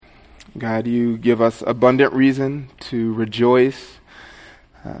God, you give us abundant reason to rejoice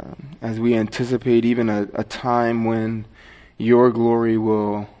as we anticipate even a time when your glory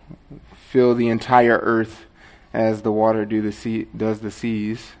will fill the entire earth as the water does the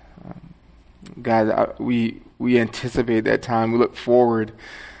seas. God, we anticipate that time. We look forward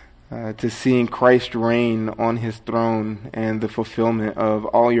to seeing Christ reign on his throne and the fulfillment of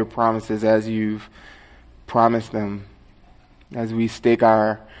all your promises as you've promised them. As we stake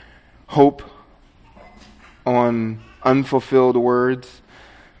our hope on unfulfilled words,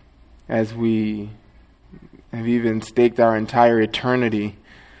 as we have even staked our entire eternity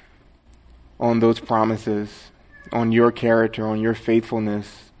on those promises, on your character, on your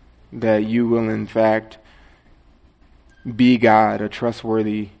faithfulness, that you will in fact be God, a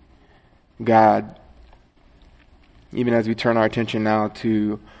trustworthy God. Even as we turn our attention now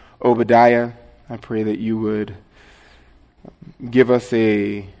to Obadiah, I pray that you would give us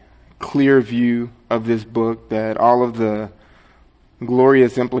a clear view of this book, that all of the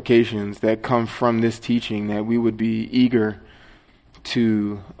glorious implications that come from this teaching, that we would be eager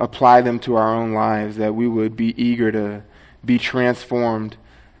to apply them to our own lives, that we would be eager to be transformed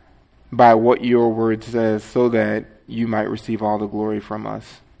by what your word says, so that you might receive all the glory from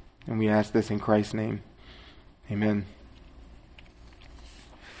us. And we ask this in Christ's name. Amen.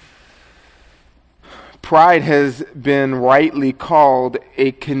 Pride has been rightly called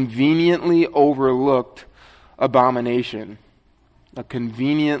a conveniently overlooked abomination. A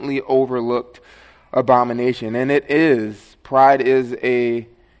conveniently overlooked abomination. And it is. Pride is a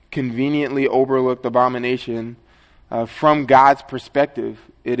conveniently overlooked abomination. From God's perspective,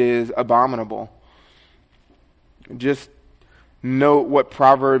 it is abominable. Just note what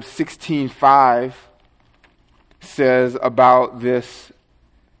Proverbs 16:5 says about this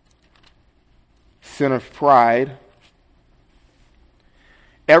sin of pride.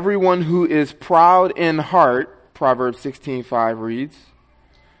 Everyone who is proud in heart, Proverbs 16:5 reads,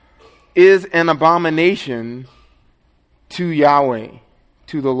 is an abomination to Yahweh,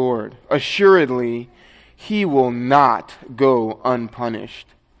 to the Lord. Assuredly, he will not go unpunished.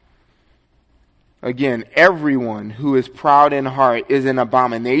 Again, everyone who is proud in heart is an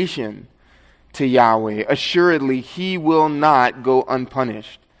abomination to Yahweh. Assuredly, he will not go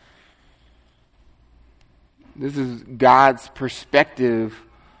unpunished. This is God's perspective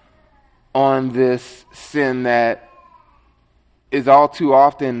on this sin that is all too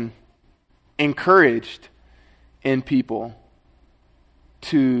often encouraged in people.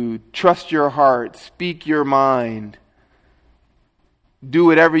 To trust your heart, speak your mind, do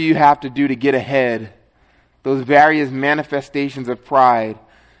whatever you have to do to get ahead. Those various manifestations of pride.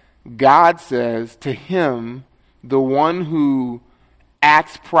 God says to him, the one who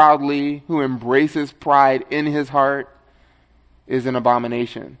acts proudly, who embraces pride in his heart, is an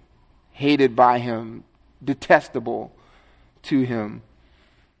abomination, hated by him, detestable to him.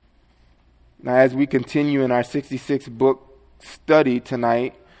 Now, as we continue in our 66 book study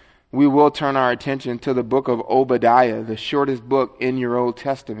tonight, we will turn our attention to the book of Obadiah, the shortest book in your Old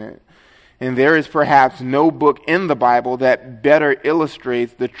Testament. And there is perhaps no book in the Bible that better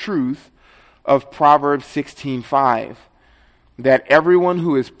illustrates the truth of Proverbs 16:5, that everyone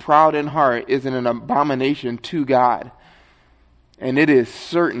who is proud in heart is an abomination to God. And it is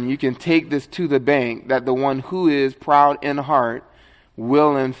certain, you can take this to the bank, that the one who is proud in heart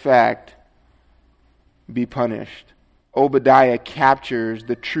will in fact be punished. Obadiah captures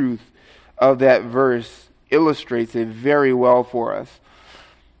the truth of that verse, illustrates it very well for us.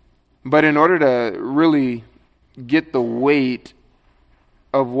 But in order to really get the weight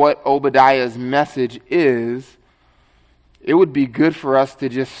of what Obadiah's message is, it would be good for us to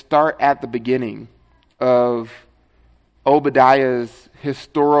just start at the beginning of Obadiah's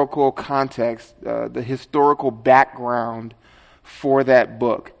historical context, the historical background for that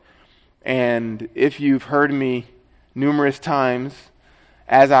book. And if you've heard me numerous times,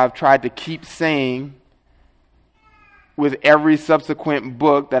 as I've tried to keep saying with every subsequent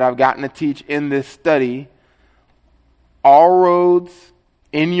book that I've gotten to teach in this study, all roads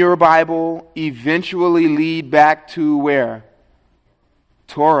in your Bible eventually lead back to where?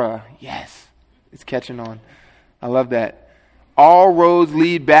 Torah. Yes, it's catching on. I love that. All roads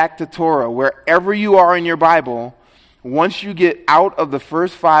lead back to Torah. Wherever you are in your Bible, once you get out of the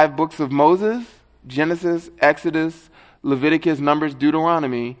first 5 books of Moses, Genesis, Exodus, Leviticus, Numbers,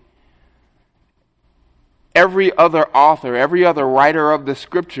 Deuteronomy, every other author, every other writer of the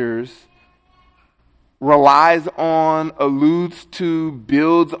scriptures relies on, alludes to,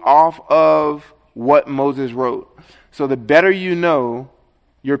 builds off of what Moses wrote. So the better you know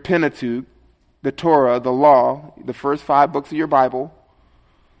your Pentateuch, the Torah, the law, the first 5 books of your Bible,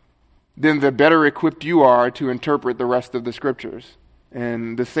 then the better equipped you are to interpret the rest of the scriptures.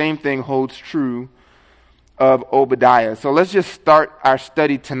 And the same thing holds true of Obadiah. So let's just start our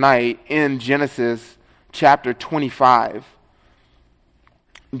study tonight in Genesis chapter 25.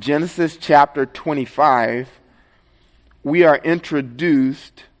 Genesis chapter 25, we are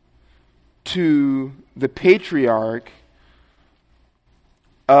introduced to the patriarch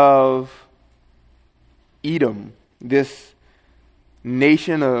of Edom, this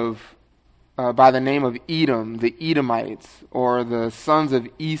nation of by the name of Edom, the Edomites, or the sons of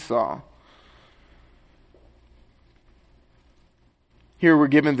Esau. Here we're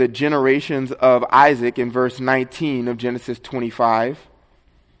given the generations of Isaac in verse 19 of Genesis 25.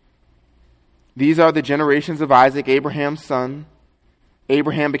 These are the generations of Isaac, Abraham's son.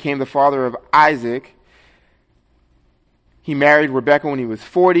 Abraham became the father of Isaac. He married Rebekah when he was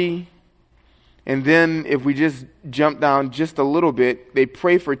 40. And then if we just jump down just a little bit, they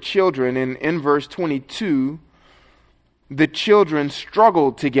pray for children. And in verse 22, the children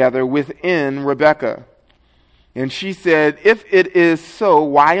struggled together within Rebekah. And she said, "If it is so,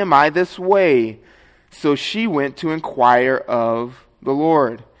 why am I this way?" So she went to inquire of the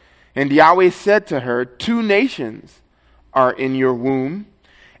Lord. And Yahweh said to her, "Two nations are in your womb,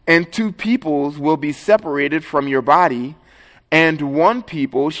 and two peoples will be separated from your body, and one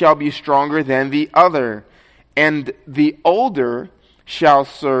people shall be stronger than the other, and the older shall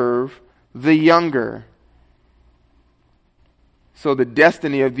serve the younger." So the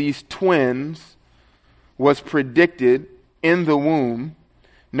destiny of these twins was predicted in the womb.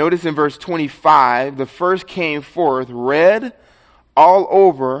 Notice in verse 25, the first came forth red all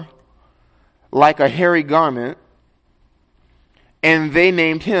over like a hairy garment, and they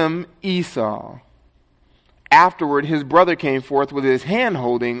named him Esau. Afterward, his brother came forth with his hand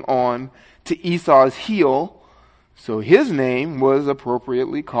holding on to Esau's heel, so his name was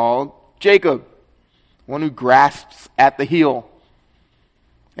appropriately called Jacob, one who grasps at the heel.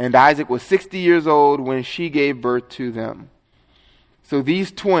 And Isaac was 60 years old when she gave birth to them. So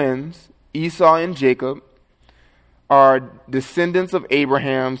these twins, Esau and Jacob, are descendants of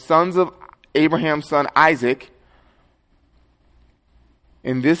Abraham, sons of Abraham's son Isaac.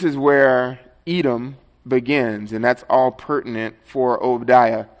 And this is where Edom begins, and that's all pertinent for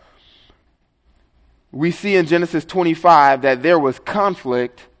Obadiah. We see in Genesis 25 that there was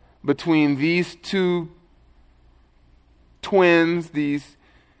conflict between these two twins, these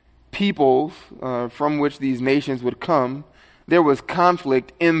peoples from which these nations would come. There was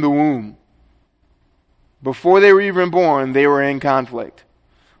conflict in the womb. Before they were even born, they were in conflict.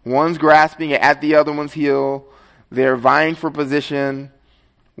 One's grasping at the other one's heel. They're vying for position.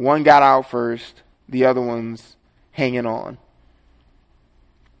 One got out first. The other one's hanging on.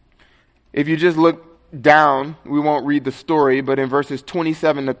 If you just look down, we won't read the story, but in verses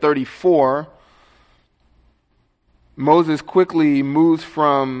 27 to 34, Moses quickly moves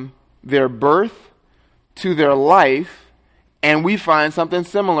from their birth to their life, and we find something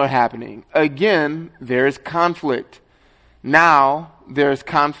similar happening. Again, there's conflict. Now, there's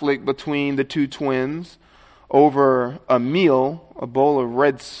conflict between the two twins over a meal, a bowl of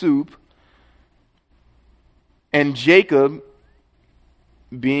red soup. And Jacob,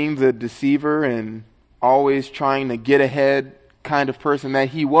 being the deceiver and always trying to get ahead kind of person that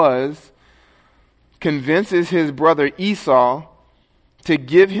he was, convinces his brother Esau to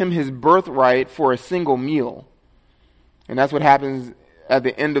give him his birthright for a single meal. And that's what happens at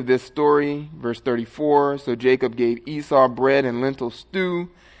the end of this story, verse 34. So Jacob gave Esau bread and lentil stew,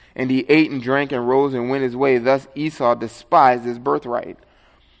 and he ate and drank and rose and went his way. Thus Esau despised his birthright.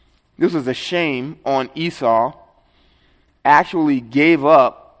 This was a shame on Esau. Actually gave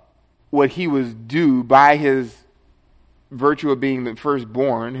up what he was due by his virtue of being the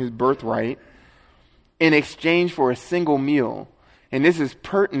firstborn, his birthright, in exchange for a single meal. And this is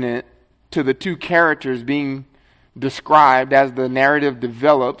pertinent to the two characters being described as the narrative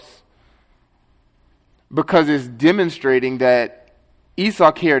develops, because it's demonstrating that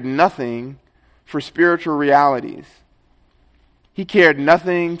Esau cared nothing for spiritual realities. He cared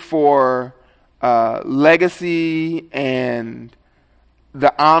nothing for legacy and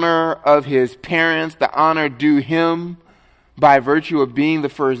the honor of his parents, the honor due him by virtue of being the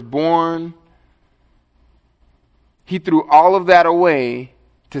firstborn. He threw all of that away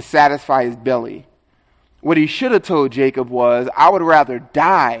to satisfy his belly. What he should have told Jacob was, "I would rather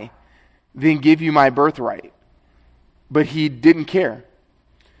die than give you my birthright." But he didn't care.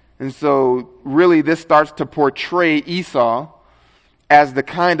 And so really this starts to portray Esau as the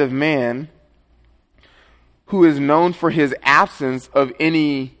kind of man who is known for his absence of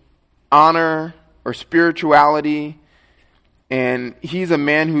any honor or spirituality And he's a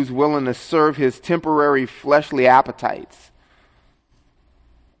man who's willing to serve his temporary fleshly appetites.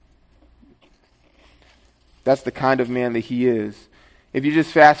 That's the kind of man that he is. If you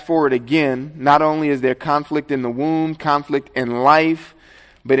just fast forward again, not only is there conflict in the womb, conflict in life,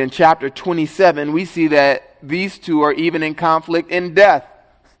 but in chapter 27, we see that these two are even in conflict in death.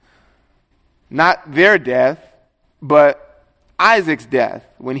 Not their death, but Isaac's death.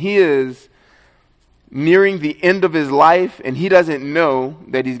 When he is nearing the end of his life and he doesn't know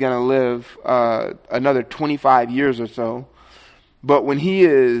that he's going to live another 25 years or so, but when he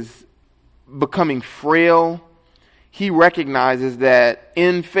is becoming frail, he recognizes that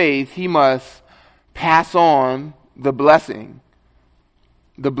in faith he must pass on the blessing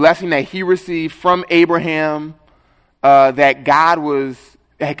that he received from Abraham, that God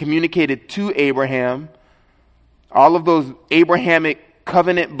had communicated to Abraham. All of those Abrahamic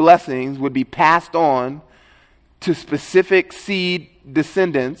covenant blessings would be passed on to specific seed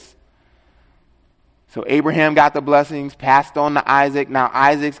descendants. So Abraham got the blessings, passed on to Isaac. Now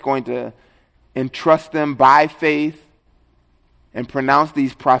Isaac's going to entrust them by faith and pronounce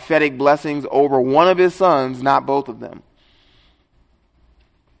these prophetic blessings over one of his sons, not both of them.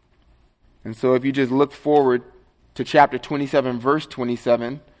 And so if you just look forward to chapter 27, verse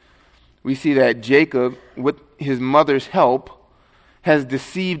 27, we see that Jacob, with his mother's help, has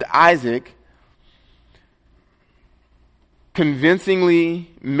deceived Isaac,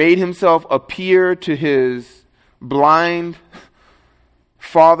 convincingly made himself appear to his blind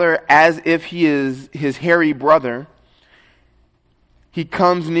father as if he is his hairy brother. He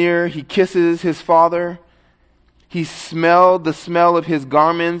comes near, he kisses his father, he smelled the smell of his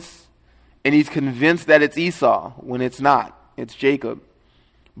garments, and he's convinced that it's Esau when it's not. It's Jacob.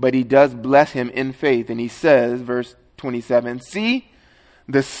 But he does bless him in faith. And he says, verse 27, "See,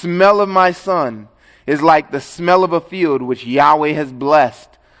 the smell of my son is like the smell of a field which Yahweh has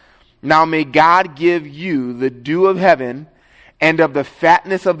blessed. Now may God give you the dew of heaven and of the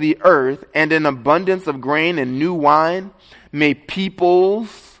fatness of the earth and an abundance of grain and new wine. May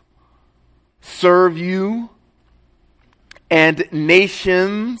peoples serve you and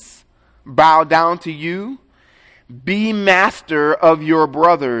nations bow down to you. Be master of your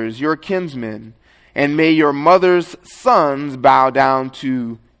brothers, your kinsmen, and may your mother's sons bow down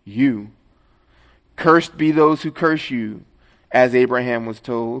to you. Cursed be those who curse you, as Abraham was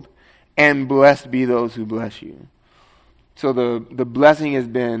told, and blessed be those who bless you." So the blessing has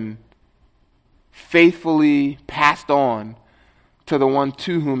been faithfully passed on to the one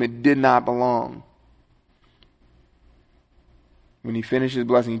to whom it did not belong. When he finishes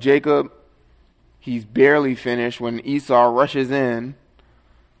blessing Jacob, he's barely finished when Esau rushes in,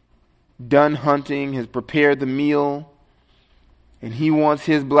 done hunting, has prepared the meal, and he wants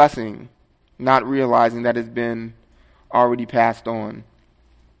his blessing, not realizing that it's been already passed on.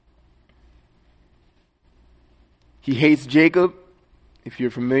 He hates Jacob, if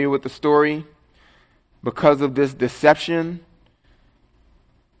you're familiar with the story, because of this deception.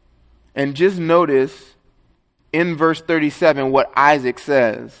 And just notice in verse 37 what Isaac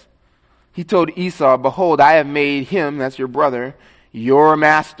says. He told Esau, "Behold, I have made him," that's your brother, "your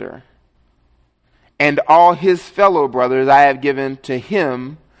master. And all his fellow brothers I have given to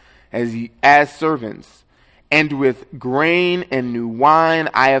him as servants. And with grain and new wine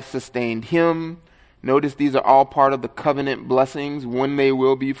I have sustained him." Notice these are all part of the covenant blessings when they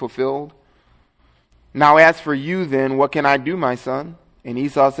will be fulfilled. "Now as for you then, what can I do, my son?" And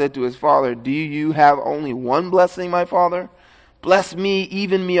Esau said to his father, "Do you have only one blessing, my father? Bless me,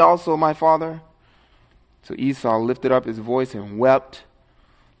 even me also, my father." So Esau lifted up his voice and wept.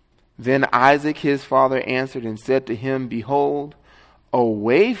 Then Isaac his father answered and said to him, "Behold,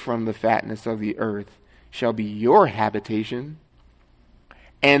 away from the fatness of the earth shall be your habitation,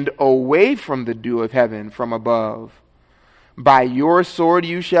 and away from the dew of heaven from above. By your sword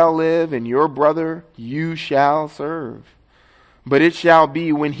you shall live, and your brother you shall serve. But it shall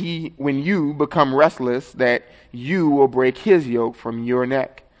be when you become restless that you will break his yoke from your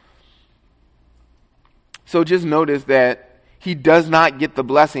neck." So just notice that he does not get the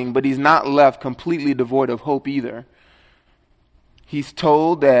blessing, but he's not left completely devoid of hope either. He's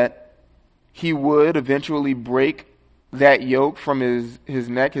told that he would eventually break that yoke from his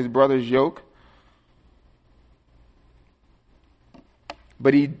neck, his brother's yoke.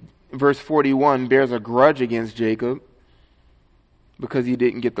 But he, verse 41, bears a grudge against Jacob because he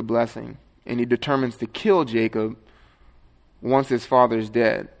didn't get the blessing. And he determines to kill Jacob once his father's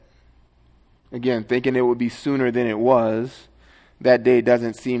dead. Again, thinking it would be sooner than it was. That day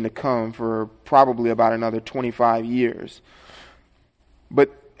doesn't seem to come for probably about another 25 years. But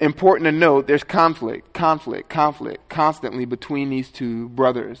important to note, there's conflict constantly between these two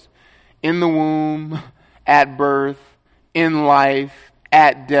brothers. In the womb, at birth, in life,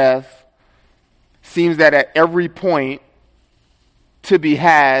 at death. Seems that at every point to be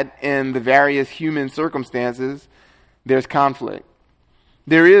had in the various human circumstances, there's conflict.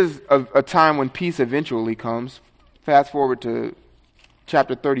 There is a time when peace eventually comes. Fast forward to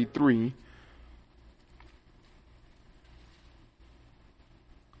chapter 33.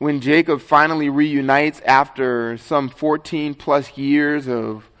 When Jacob finally reunites after some 14 plus years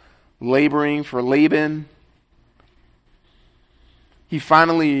of laboring for Laban, he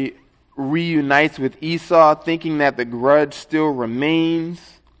finally reunites with Esau, thinking that the grudge still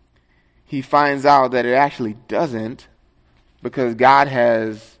remains. He finds out that it actually doesn't, because God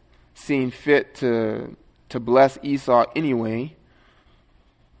has seen fit to bless Esau anyway.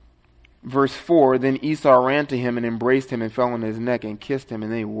 Verse 4, then Esau ran to him and embraced him and fell on his neck and kissed him,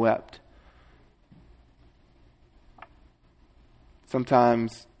 and they wept.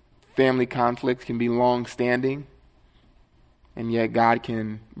 Sometimes family conflicts can be long-standing, and yet God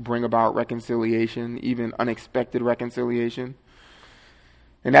can bring about reconciliation, even unexpected reconciliation.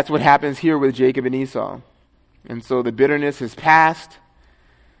 And that's what happens here with Jacob and Esau. And so the bitterness has passed.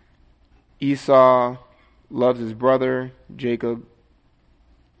 Esau loves his brother. Jacob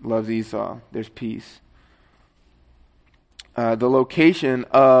loves Esau. There's peace. The location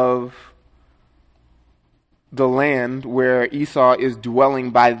of the land where Esau is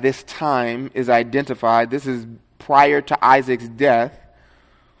dwelling by this time is identified. This is prior to Isaac's death,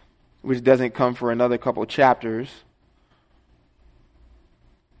 which doesn't come for another couple chapters.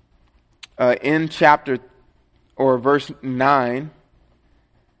 In chapter or verse 9,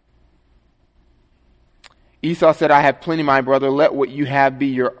 Esau said, I have plenty, my brother, let what you have be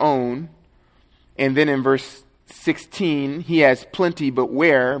your own. And then in verse 16, he has plenty, but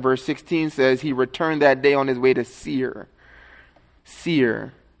where? Verse 16 says, he returned that day on his way to Seir.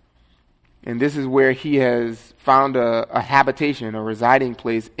 Seir. And this is where he has found a habitation, a residing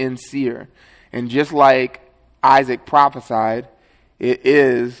place in Seir. And just like Isaac prophesied, it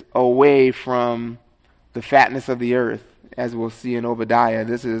is away from the fatness of the earth, as we'll see in Obadiah.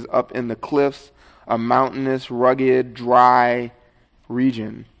 This is up in the cliffs, a mountainous, rugged, dry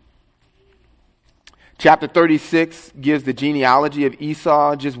region. Chapter 36 gives the genealogy of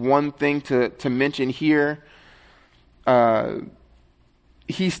Esau. Just one thing to mention here.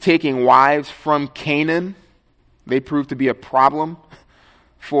 He's taking wives from Canaan. They prove to be a problem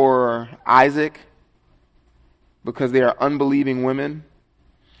for Isaac because they are unbelieving women.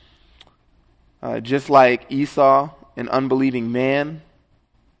 Just like Esau, an unbelieving man.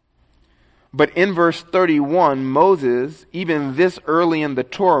 But in verse 31, Moses, even this early in the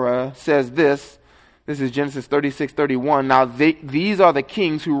Torah, says this. This is Genesis 36:31. Now these are the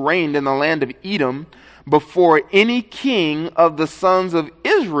kings who reigned in the land of Edom before any king of the sons of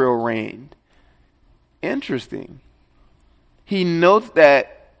Israel reigned. Interesting. He notes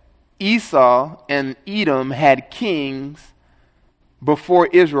that Esau and Edom had kings before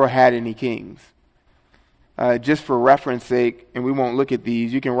Israel had any kings. Just for reference sake, and we won't look at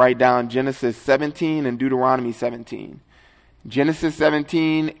these, you can write down Genesis 17 and Deuteronomy 17. Genesis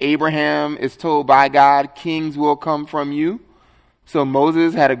 17, Abraham is told by God, kings will come from you. So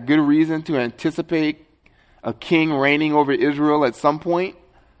Moses had a good reason to anticipate a king reigning over Israel at some point,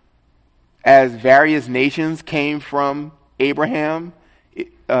 as various nations came from Abraham,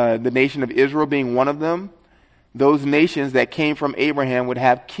 the nation of Israel being one of them. Those nations that came from Abraham would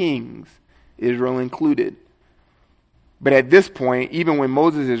have kings, Israel included. But at this point, even when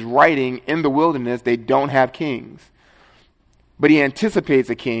Moses is writing in the wilderness, they don't have kings. But he anticipates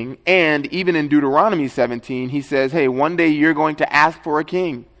a king, and even in Deuteronomy 17, he says, hey, one day you're going to ask for a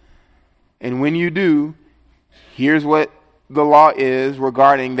king. And when you do, here's what the law is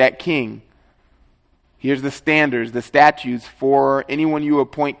regarding that king. Here's the standards, the statutes for anyone you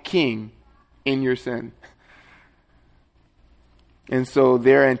appoint king in your sin. And so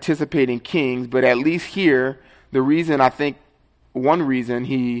they're anticipating kings, but at least here, the reason one reason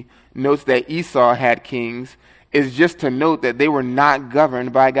he notes that Esau had kings is just to note that they were not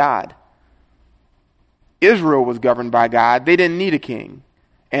governed by God. Israel was governed by God. They didn't need a king.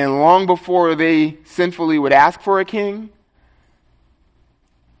 And long before they sinfully would ask for a king,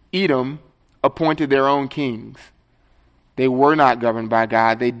 Edom appointed their own kings. They were not governed by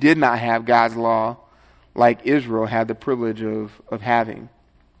God. They did not have God's law like Israel had the privilege of having.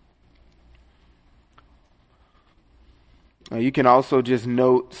 You can also just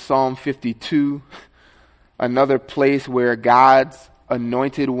note Psalm 52, another place where God's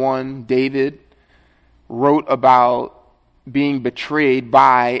anointed one, David, wrote about being betrayed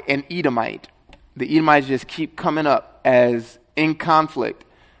by an Edomite. The Edomites just keep coming up as in conflict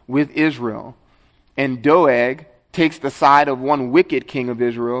with Israel. And Doeg takes the side of one wicked king of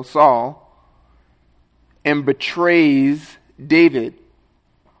Israel, Saul, and betrays David.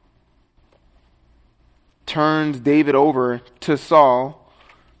 Turns David over to Saul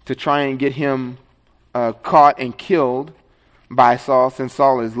to try and get him caught and killed by Saul, since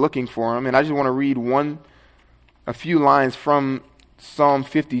Saul is looking for him. And I just want to read a few lines from Psalm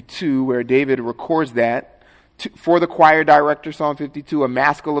 52 where David records that. For the choir director, Psalm 52, a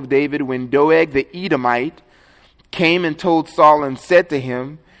maskil of David, when Doeg the Edomite came and told Saul and said to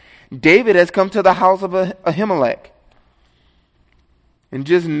him, David has come to the house of Ahimelech. And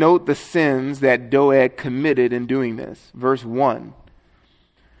just note the sins that Doeg committed in doing this. Verse 1.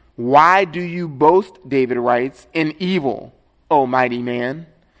 Why do you boast, David writes, in evil, O mighty man?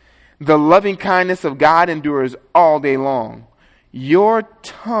 The loving kindness of God endures all day long. Your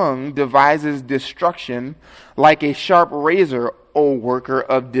tongue devises destruction like a sharp razor, O worker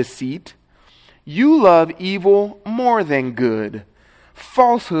of deceit. You love evil more than good,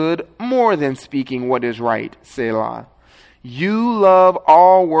 falsehood more than speaking what is right, Selah. You love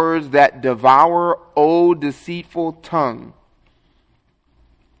all words that devour, O deceitful tongue.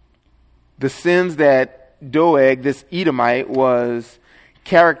 The sins that Doeg, this Edomite, was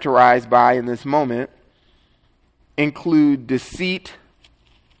characterized by in this moment include deceit,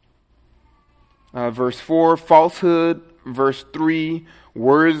 verse 4, falsehood, verse 3,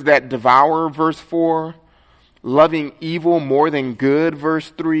 words that devour, verse 4, loving evil more than good,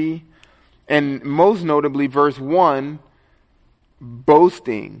 verse 3, and most notably, verse 1,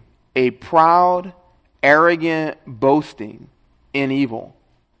 boasting, a proud, arrogant boasting in evil.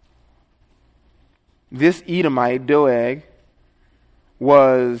 This Edomite, Doeg,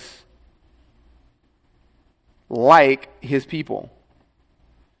 was like his people.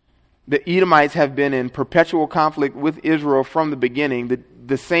 The Edomites have been in perpetual conflict with Israel from the beginning.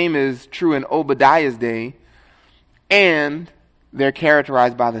 The same is true in Obadiah's day, and they're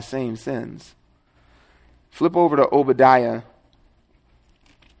characterized by the same sins. Flip over to Obadiah.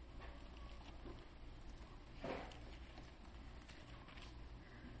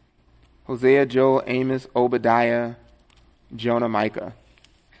 Hosea, Joel, Amos, Obadiah, Jonah, Micah.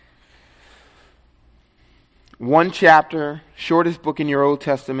 One chapter, shortest book in your Old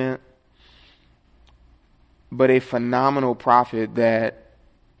Testament, but a phenomenal prophet that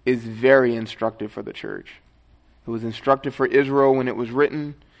is very instructive for the church. It was instructive for Israel when it was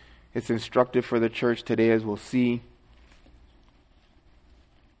written. It's instructive for the church today, as we'll see.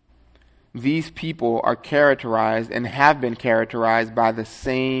 These people are characterized and have been characterized by the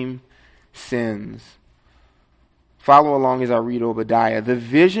same sins. Follow along as I read Obadiah. The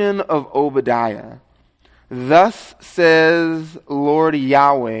vision of Obadiah. Thus says Lord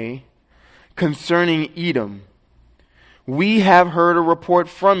Yahweh concerning Edom. We have heard a report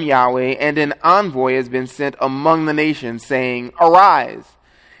from Yahweh, and an envoy has been sent among the nations, saying, Arise,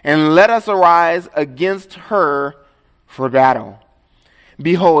 and let us arise against her for battle.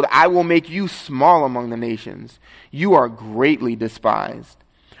 Behold, I will make you small among the nations. You are greatly despised.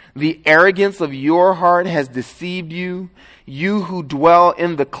 The arrogance of your heart has deceived you, you who dwell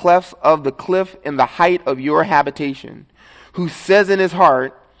in the clefts of the cliff in the height of your habitation, who says in his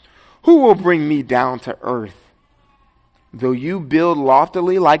heart, Who will bring me down to earth? Though you build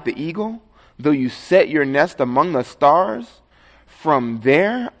loftily like the eagle, though you set your nest among the stars, from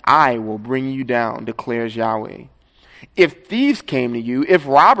there I will bring you down, declares Yahweh. If thieves came to you, if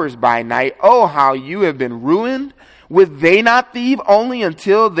robbers by night, oh, how you have been ruined! Would they not thieve only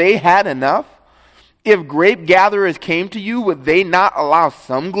until they had enough? If grape gatherers came to you, would they not allow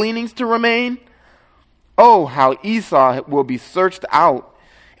some gleanings to remain? Oh, how Esau will be searched out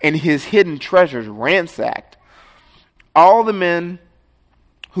and his hidden treasures ransacked. All the men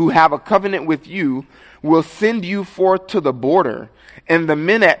who have a covenant with you will send you forth to the border, and the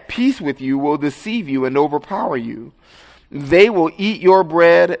men at peace with you will deceive you and overpower you. They who eat your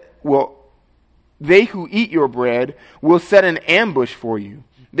bread will set an ambush for you.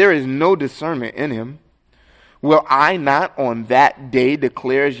 There is no discernment in him. Will I not on that day,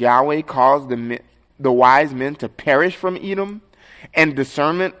 declares Yahweh, cause the wise men to perish from Edom, and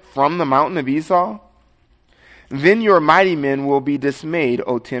discernment from the mountain of Esau? Then your mighty men will be dismayed,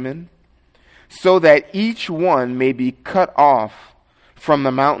 O Timon, so that each one may be cut off from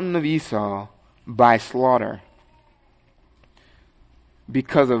the mountain of Esau by slaughter.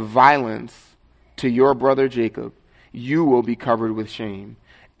 Because of violence to your brother Jacob, you will be covered with shame,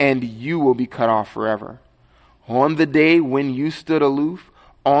 and you will be cut off forever. On the day when you stood aloof,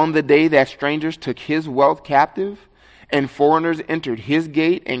 on the day that strangers took his wealth captive, and foreigners entered his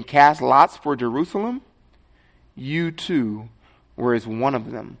gate and cast lots for Jerusalem, you too were as one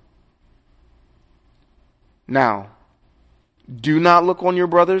of them. Now, do not look on your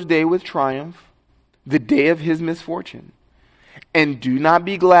brother's day with triumph, the day of his misfortune. And do not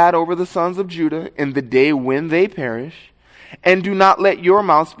be glad over the sons of Judah in the day when they perish. And do not let your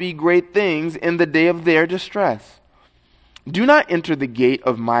mouth speak great things in the day of their distress. Do not enter the gate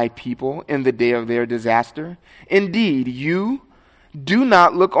of my people in the day of their disaster. Indeed, you do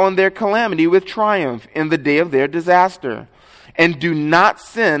not look on their calamity with triumph in the day of their disaster. And do not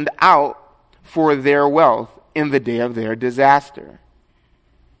send out for their wealth in the day of their disaster.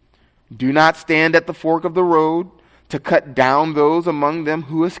 Do not stand at the fork of the road to cut down those among them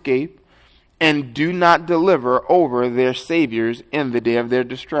who escape, and do not deliver over their saviors in the day of their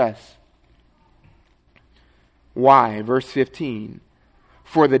distress. Why? Verse 15.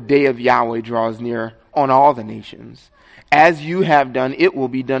 For the day of Yahweh draws near on all the nations. As you have done, it will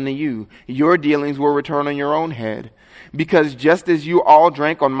be done to you. Your dealings will return on your own head. Because just as you all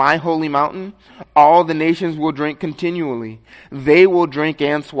drank on my holy mountain, all the nations will drink continually. They will drink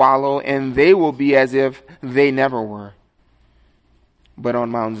and swallow, and they will be as if they never were. But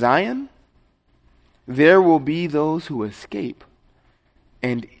on Mount Zion, there will be those who escape,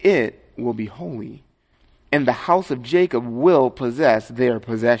 and it will be holy. And the house of Jacob will possess their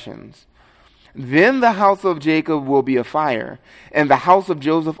possessions. Then the house of Jacob will be a fire, and the house of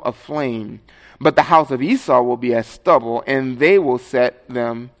Joseph a flame. But the house of Esau will be as stubble, and they will set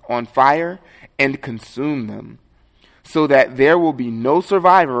them on fire and consume them, so that there will be no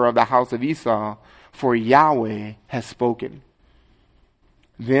survivor of the house of Esau, for Yahweh has spoken.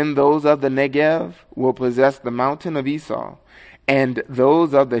 Then those of the Negev will possess the mountain of Esau, and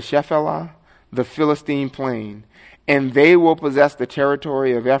those of the Shephelah, the Philistine plain, and they will possess the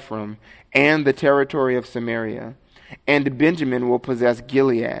territory of Ephraim and the territory of Samaria. And Benjamin will possess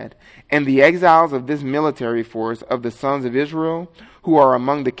Gilead, and the exiles of this military force of the sons of Israel, who are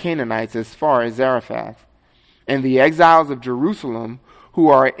among the Canaanites as far as Zarephath. And the exiles of Jerusalem, who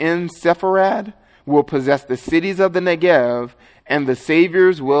are in Sepharad, will possess the cities of the Negev, and the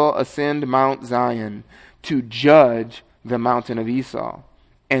saviors will ascend Mount Zion to judge the mountain of Esau.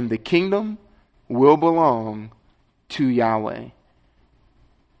 And the kingdom will belong to Yahweh.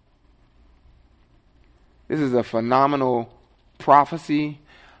 This is a phenomenal prophecy.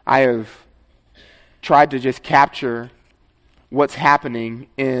 I have tried to just capture what's happening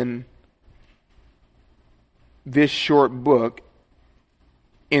in this short book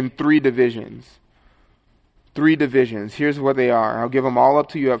in three divisions. Three divisions. Here's what they are. I'll give them all up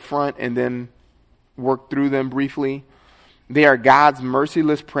to you up front and then work through them briefly. They are God's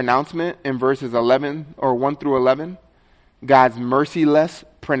merciless pronouncement in verses 11 or 1 through 11. God's merciless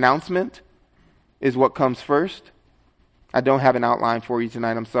pronouncement is what comes first. I don't have an outline for you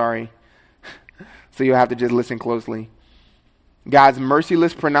tonight, I'm sorry. So you'll have to just listen closely. God's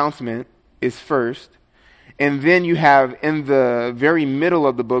merciless pronouncement is first. And then you have in the very middle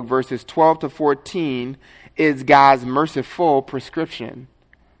of the book, verses 12 to 14, is God's merciful prescription.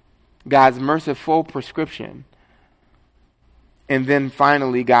 God's merciful prescription. And then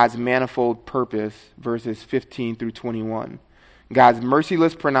finally, God's manifold purpose, verses 15 through 21. God's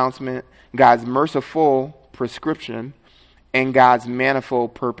merciless pronouncement, God's merciful prescription, and God's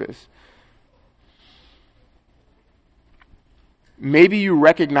manifold purpose. Maybe you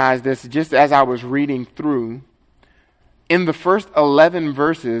recognize this just as I was reading through. In the first 11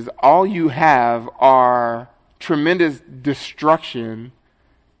 verses, all you have are tremendous destruction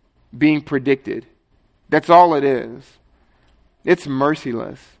being predicted. That's all it is. It's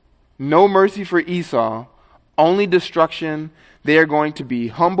merciless. No mercy for Esau, only destruction. They are going to be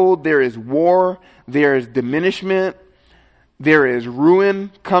humbled. There is war. There is diminishment. There is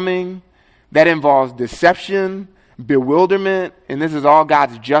ruin coming. That involves deception, bewilderment, and this is all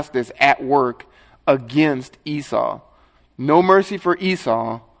God's justice at work against Esau. No mercy for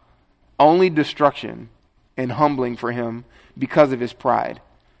Esau, only destruction and humbling for him because of his pride.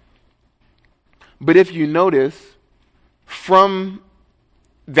 But if you notice, from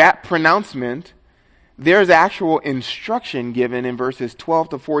that pronouncement, there's actual instruction given in verses 12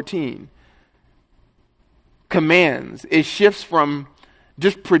 to 14. Commands. It shifts from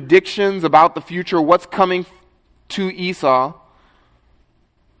just predictions about the future, what's coming to Esau,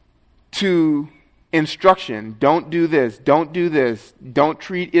 to instruction. Don't do this. Don't do this. Don't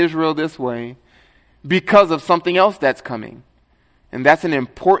treat Israel this way because of something else that's coming. And that's an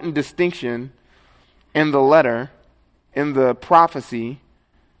important distinction in the letter, in the prophecy.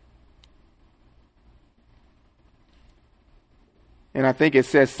 And I think it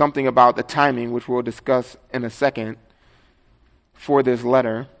says something about the timing, which we'll discuss in a second. for this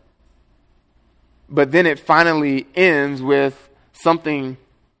letter. But then it finally ends with something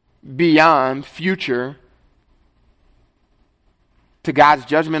beyond, future, to God's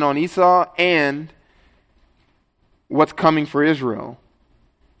judgment on Esau and what's coming for Israel.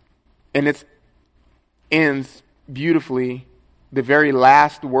 And it ends beautifully, the very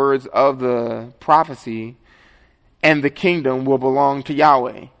last words of the prophecy, and the kingdom will belong to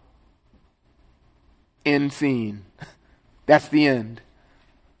Yahweh. End scene. That's the end.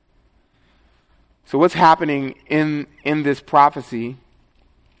 So what's happening in this prophecy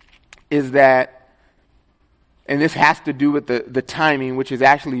is that, and this has to do with the timing, which is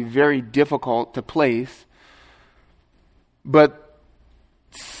actually very difficult to place, but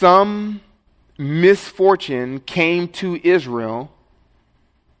some misfortune came to Israel,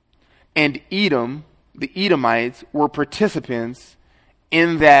 and Edom, the Edomites, were participants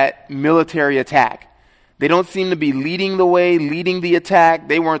in that military attack. They don't seem to be leading the way, leading the attack.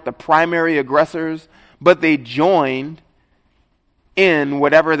 They weren't the primary aggressors, but they joined in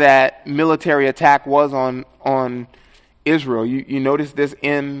whatever that military attack was on Israel. You notice this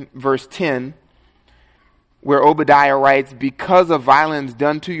in verse 10, where Obadiah writes, "Because of violence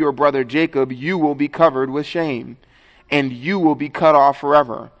done to your brother Jacob, you will be covered with shame, and you will be cut off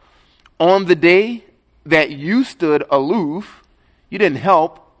forever. On the day that you stood aloof, you didn't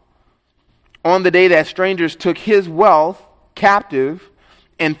help. On the day that strangers took his wealth captive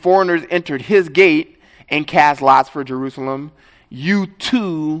and foreigners entered his gate and cast lots for Jerusalem, you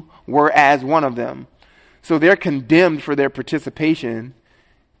too were as one of them." So they're condemned for their participation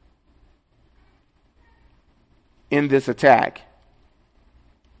in this attack.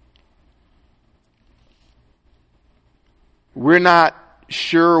 We're not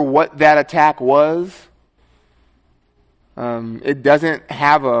sure what that attack was. It doesn't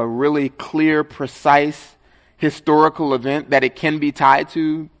have a really clear, precise historical event that it can be tied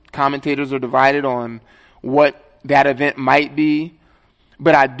to. Commentators are divided on what that event might be.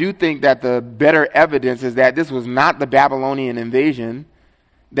 But I do think that the better evidence is that this was not the Babylonian invasion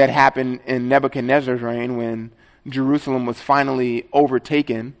that happened in Nebuchadnezzar's reign when Jerusalem was finally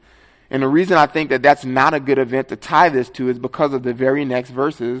overtaken. And the reason I think that that's not a good event to tie this to is because of the very next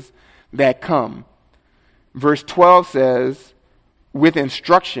verses that come. Verse 12 says, with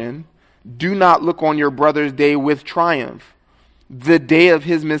instruction, "Do not look on your brother's day with triumph, the day of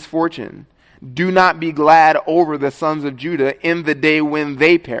his misfortune. Do not be glad over the sons of Judah in the day when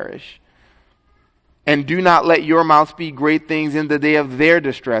they perish. And do not let your mouth speak great things in the day of their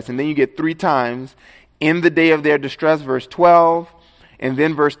distress." And then you get 3 times, in the day of their distress, verse 12, and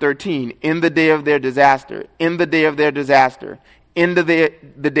then verse 13, in the day of their disaster, in the day of their disaster, in the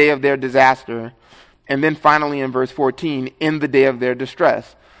day of their disaster, and then finally in verse 14, in the day of their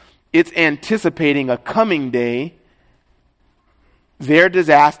distress. It's anticipating a coming day, their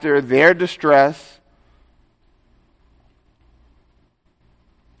disaster, their distress.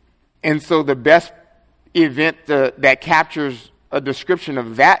 And so the best event that captures a description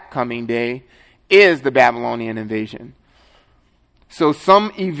of that coming day is the Babylonian invasion. So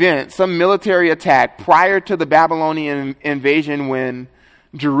some event, some military attack prior to the Babylonian invasion, when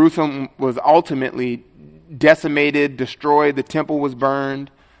Jerusalem was ultimately decimated, destroyed, the temple was burned,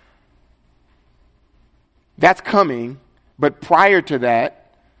 that's coming. But prior to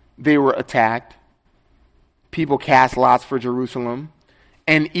that, they were attacked. People cast lots for Jerusalem,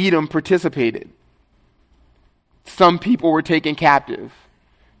 and Edom participated. Some people were taken captive.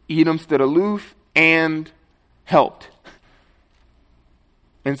 Edom stood aloof and helped.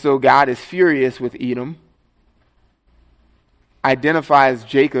 And so God is furious with Edom, identifies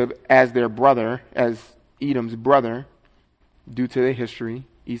Jacob as their brother, as Edom's brother, due to their history.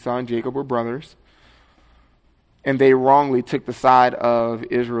 Esau and Jacob were brothers. And they wrongly took the side of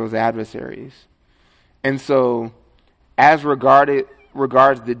Israel's adversaries. And so, as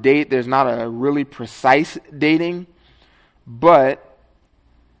regards the date, there's not a really precise dating, but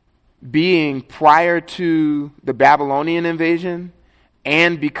being prior to the Babylonian invasion,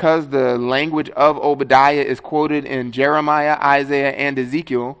 and because the language of Obadiah is quoted in Jeremiah, Isaiah, and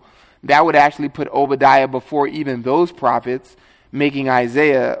Ezekiel, that would actually put Obadiah before even those prophets, making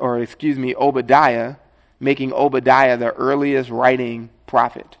Obadiah, making Obadiah the earliest writing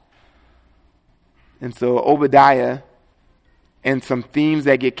prophet. And so Obadiah, and some themes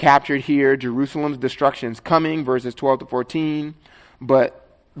that get captured here: Jerusalem's destruction is coming, verses 12 to 14, but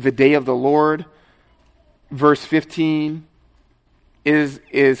the day of the Lord, verse 15, is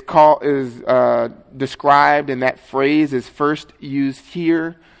described, and that phrase is first used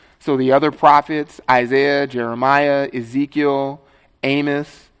here. So the other prophets, Isaiah, Jeremiah, Ezekiel,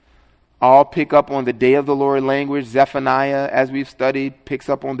 Amos, all pick up on the day of the Lord language. Zephaniah, as we've studied, picks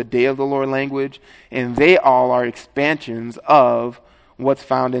up on the day of the Lord language. And they all are expansions of what's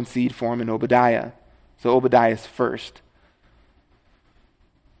found in seed form in Obadiah. So Obadiah is first.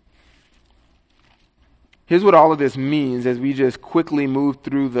 Here's what all of this means as we just quickly move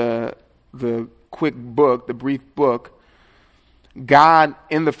through the quick book, the brief book. God,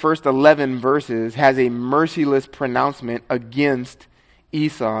 in the first 11 verses, has a merciless pronouncement against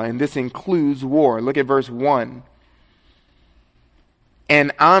Esau, and this includes war. Look at verse 1.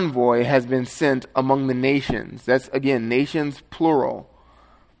 An envoy has been sent among the nations. That's, again, nations plural.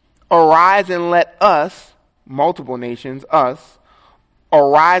 Arise and let us, multiple nations, us,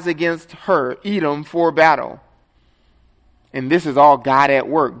 arise against her, Edom, for battle. And this is all God at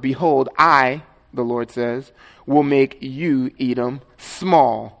work. Behold, I, the Lord says, will make you, Edom,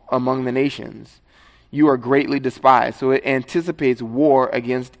 small among the nations. You are greatly despised. So it anticipates war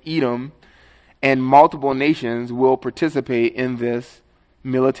against Edom, and multiple nations will participate in this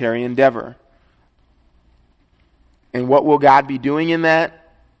military endeavor. And what will God be doing in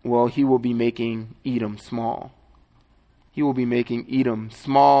that? Well, he will be making Edom small. He will be making Edom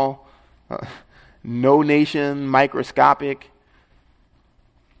small, no nation, microscopic.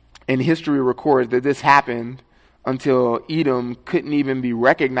 And history records that this happened until Edom couldn't even be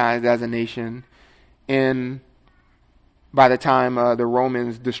recognized as a nation. And by the time the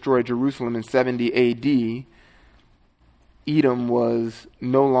Romans destroyed Jerusalem in 70 A.D., Edom was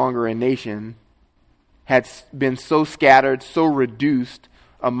no longer a nation, had been so scattered, so reduced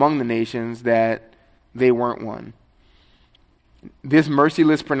among the nations that they weren't one. This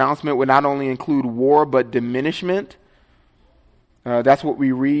merciless pronouncement would not only include war, but diminishment. That's what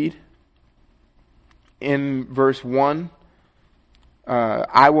we read in verse 1.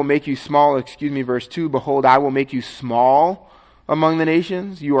 I will make you small, verse 2, behold, I will make you small among the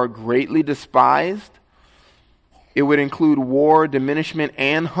nations. You are greatly despised. It would include war, diminishment,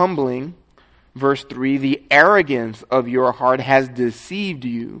 and humbling. Verse 3, the arrogance of your heart has deceived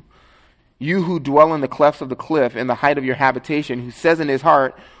you. You who dwell in the clefts of the cliff, in the height of your habitation, who says in his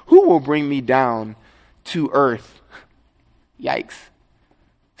heart, who will bring me down to earth? Yikes.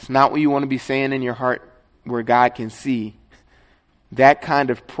 It's not what you want to be saying in your heart where God can see. That kind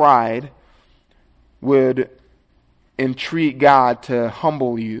of pride would entreat God to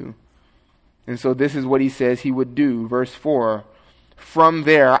humble you. And so this is what he says he would do. Verse 4, from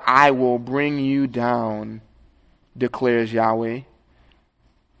there I will bring you down, declares Yahweh.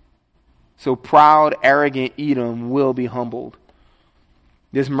 So proud, arrogant Edom will be humbled.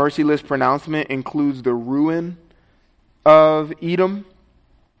 This merciless pronouncement includes the ruin of Edom.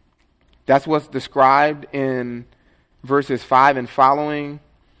 That's what's described in verses 5 and following.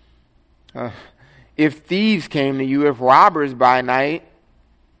 If thieves came to you, if robbers by night,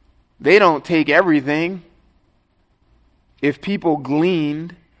 they don't take everything. If people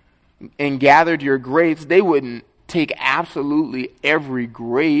gleaned and gathered your grapes, they wouldn't take absolutely every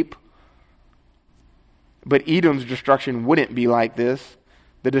grape. But Edom's destruction wouldn't be like this.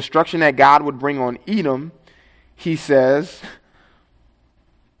 The destruction that God would bring on Edom, he says,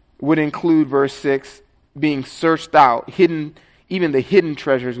 would include, verse 6, being searched out, hidden, even the hidden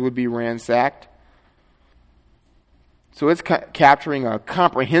treasures would be ransacked. So it's capturing a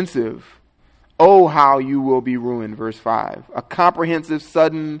comprehensive, oh, how you will be ruined, verse 5. A comprehensive,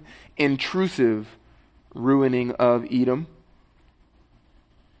 sudden, intrusive ruining of Edom.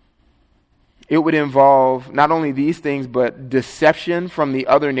 It would involve not only these things, but deception from the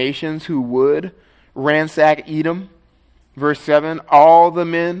other nations who would ransack Edom. Verse 7, all the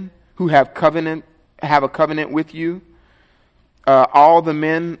men who have a covenant with you, all the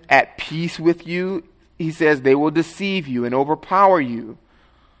men at peace with you, he says they will deceive you and overpower you.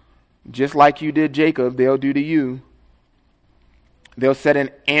 Just like you did Jacob, they'll do to you. They'll set an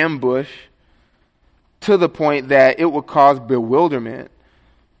ambush to the point that it will cause bewilderment.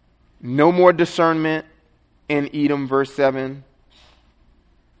 No more discernment in Edom, verse 7.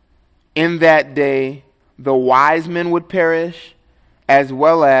 In that day, the wise men would perish, as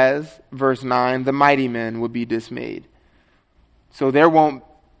well as, verse 9, the mighty men would be dismayed. So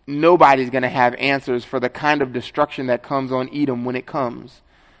nobody's going to have answers for the kind of destruction that comes on Edom when it comes.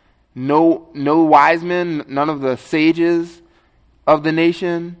 No wise men, none of the sages of the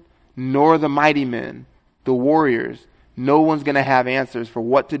nation, nor the mighty men, the warriors. No one's going to have answers for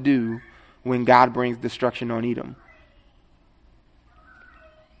what to do when God brings destruction on Edom.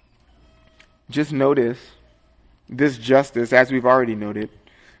 Just notice, this justice, as we've already noted,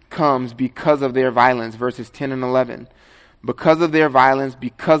 comes because of their violence, verses 10 and 11. Because of their violence,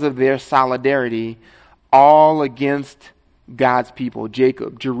 because of their solidarity, all against God's people,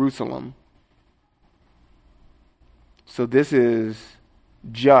 Jacob, Jerusalem. So this is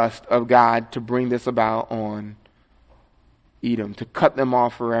just of God to bring this about on Edom, to cut them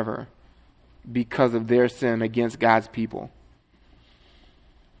off forever because of their sin against God's people.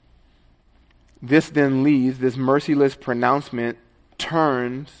 This then leads, this merciless pronouncement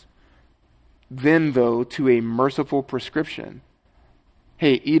turns then, though, to a merciful prescription.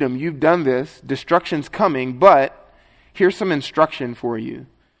 Hey, Edom, you've done this. Destruction's coming, but here's some instruction for you.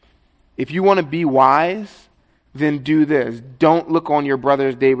 If you want to be wise, then do this. Don't look on your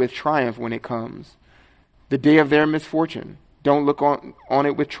brother's day with triumph when it comes. The day of their misfortune. Don't look on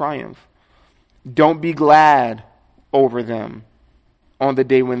it with triumph. Don't be glad over them on the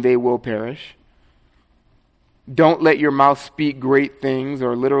day when they will perish. Don't let your mouth speak great things,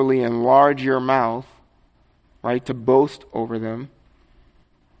 or literally enlarge your mouth, right, to boast over them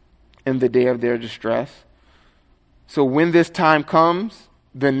in the day of their distress. So when this time comes,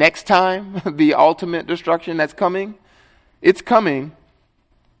 the next time, the ultimate destruction that's coming, it's coming,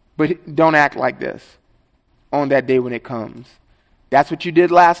 but don't act like this on that day when it comes. That's what you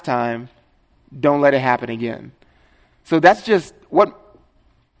did last time. Don't let it happen again. So that's just what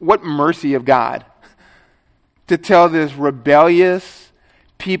mercy of God to tell this rebellious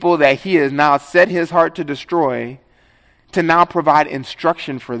people that he has now set his heart to destroy, to now provide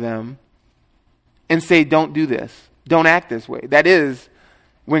instruction for them and say, don't do this. Don't act this way. That is,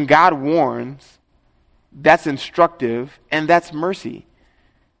 when God warns, that's instructive and that's mercy.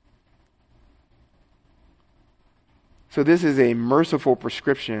 So this is a merciful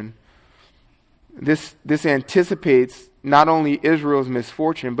prescription. This anticipates not only Israel's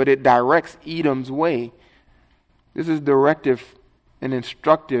misfortune, but it directs Edom's way. This is directive and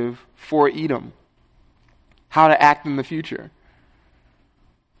instructive for Edom, how to act in the future.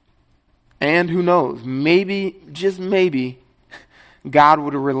 And who knows, maybe, just maybe, God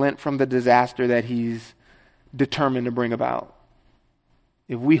would relent from the disaster that he's determined to bring about.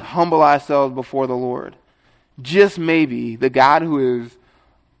 If we humble ourselves before the Lord, just maybe the God who is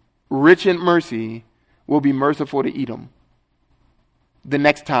rich in mercy will be merciful to Edom the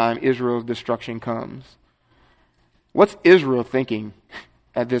next time Israel's destruction comes. What's Israel thinking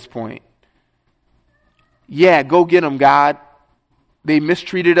at this point? Yeah, go get them, God. They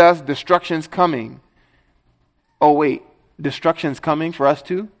mistreated us. Destruction's coming. Oh, wait. Destruction's coming for us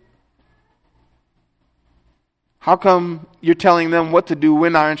too? How come you're telling them what to do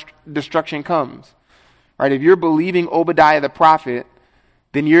when our destruction comes? Right? If you're believing Obadiah the prophet,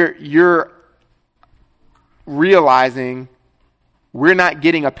 then you're realizing we're not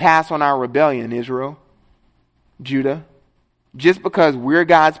getting a pass on our rebellion, Israel, Judah. Just because we're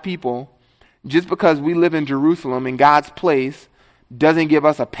God's people, just because we live in Jerusalem in God's place, doesn't give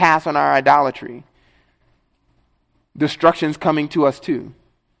us a pass on our idolatry. Destruction's coming to us too.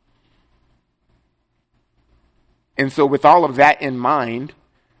 And so with all of that in mind,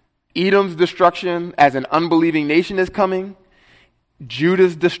 Edom's destruction as an unbelieving nation is coming.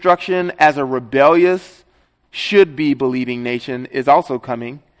 Judah's destruction as a rebellious, should-be believing nation is also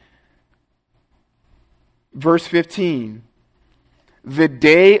coming. Verse 15. The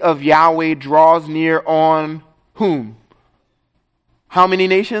day of Yahweh draws near on whom? How many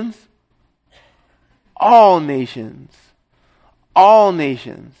nations? All nations. All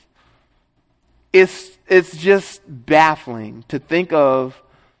nations. It's just baffling to think of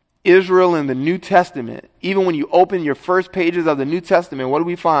Israel in the New Testament. Even when you open your first pages of the New Testament, what do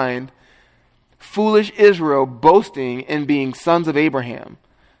we find? Foolish Israel boasting in being sons of Abraham.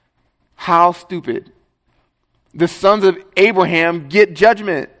 How stupid. The sons of Abraham get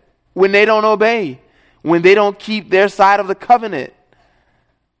judgment when they don't obey, when they don't keep their side of the covenant.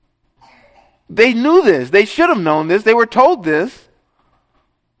 They knew this. They should have known this. They were told this.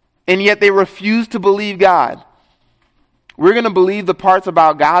 And yet they refused to believe God. We're going to believe the parts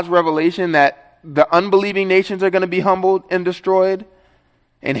about God's revelation that the unbelieving nations are going to be humbled and destroyed,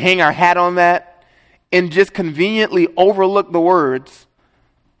 and hang our hat on that, and just conveniently overlook the words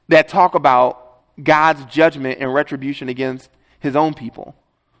that talk about God's judgment and retribution against his own people.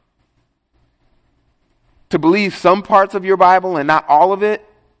 To believe some parts of your Bible and not all of it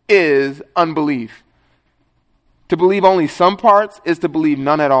is unbelief. To believe only some parts is to believe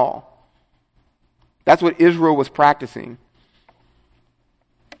none at all. That's what Israel was practicing.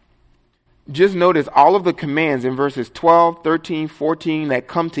 Just notice all of the commands in verses 12, 13, 14 that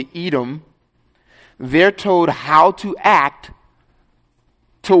come to Edom. They're told how to act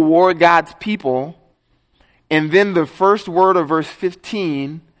toward God's people. And then the first word of verse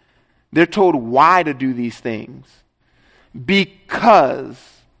 15, they're told why to do these things.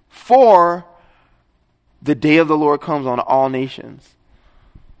 Because, for The day of the Lord comes on all nations.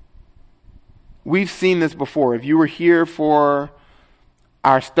 We've seen this before. If you were here for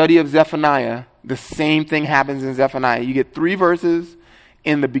our study of Zephaniah, the same thing happens in Zephaniah. You get 3 verses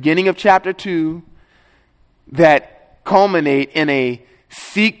in the beginning of chapter 2 that culminate in a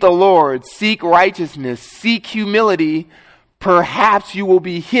seek the Lord, seek righteousness, seek humility. Perhaps you will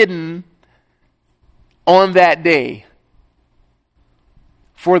be hidden on that day.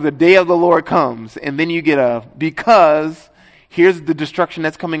 For the day of the Lord comes. And then you get because here's the destruction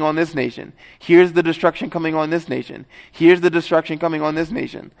that's coming on this nation. Here's the destruction coming on this nation. Here's the destruction coming on this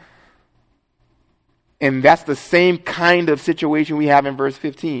nation. And that's the same kind of situation we have in verse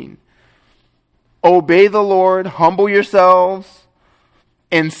 15. Obey the Lord, humble yourselves,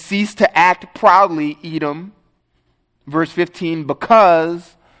 and cease to act proudly, Edom. Verse 15,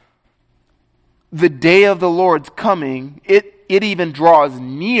 because the day of the Lord's coming, it even draws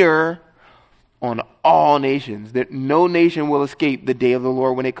near on all nations, that no nation will escape the day of the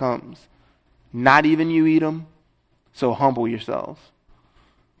Lord when it comes. Not even you, Edom. So humble yourselves.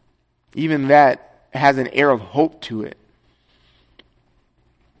 Even that has an air of hope to it.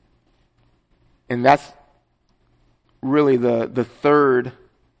 And that's really the third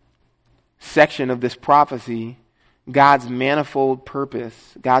section of this prophecy, God's manifold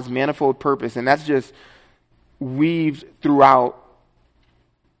purpose. God's manifold purpose. And that's just weaved throughout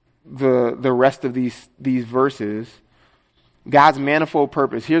the rest of these verses. God's manifold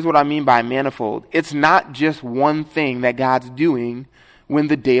purpose. Here's what I mean by manifold. It's not just one thing that God's doing when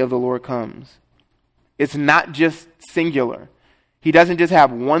the day of the Lord comes. It's not just singular. He doesn't just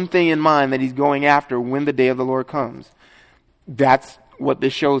have one thing in mind that he's going after when the day of the Lord comes. That's what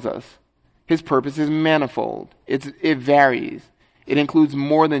this shows us. His purpose is manifold. It varies. It includes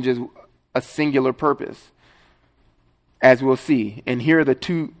more than just a singular purpose, as we'll see. And here are the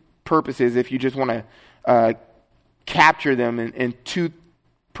 2 purposes, if you just want to capture them in 2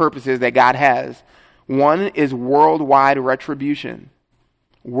 purposes that God has. One is worldwide retribution.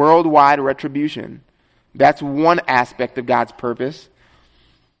 Worldwide retribution. That's one aspect of God's purpose.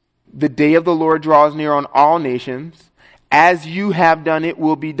 The day of the Lord draws near on all nations. As you have done, it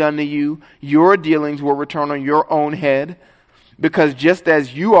will be done to you. Your dealings will return on your own head. Because just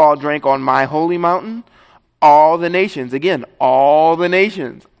as you all drank on my holy mountain, all the nations, again, all the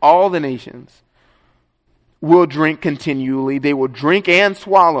nations will drink continually. They will drink and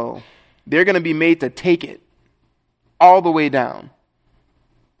swallow. They're going to be made to take it all the way down.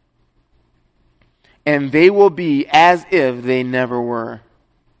 And they will be as if they never were.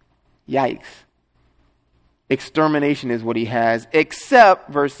 Yikes. Extermination is what he has. Except,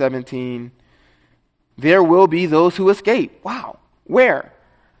 verse 17, there will be those who escape. Wow. Where?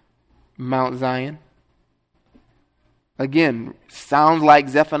 Mount Zion. Again, sounds like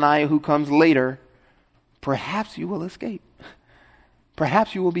Zephaniah who comes later. Perhaps you will escape.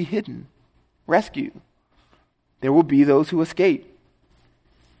 Perhaps you will be hidden. Rescue. There will be those who escape.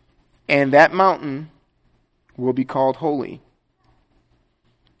 And that mountain will be called holy.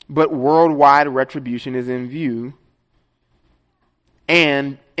 But worldwide retribution is in view.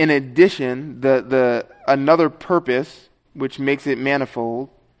 And in addition, the another purpose, which makes it manifold,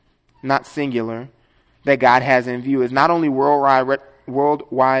 not singular, that God has in view is not only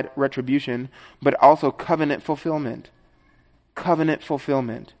worldwide retribution, but also covenant fulfillment. Covenant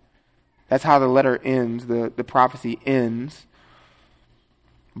fulfillment. That's how the letter ends, the prophecy ends.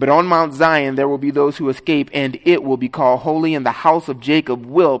 But on Mount Zion there will be those who escape, and it will be called holy, and the house of Jacob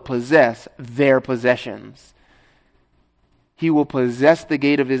will possess their possessions. He will possess the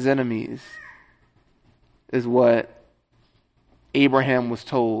gate of his enemies, is what Abraham was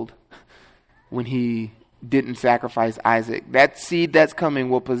told when he didn't sacrifice Isaac. That seed that's coming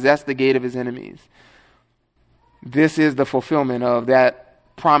will possess the gate of his enemies. This is the fulfillment of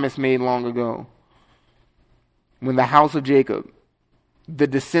that promise made long ago. When the house of Jacob, the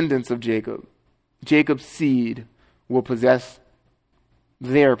descendants of Jacob, Jacob's seed will possess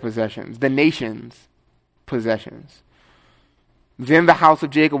their possessions, the nation's possessions. Then the house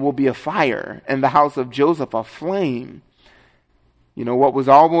of Jacob will be a fire, and the house of Joseph a flame. You know, what was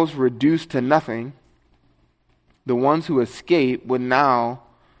almost reduced to nothing, the ones who escape would now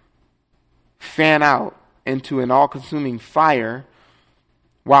fan out into an all-consuming fire,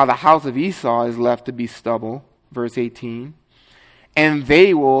 while the house of Esau is left to be stubble. Verse 18. And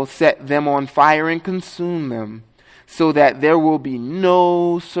they will set them on fire and consume them, so that there will be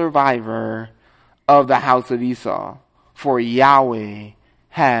no survivor of the house of Esau. For Yahweh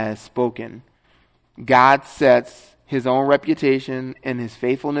has spoken. God sets his own reputation and his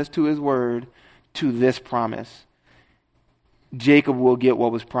faithfulness to his word to this promise. Jacob will get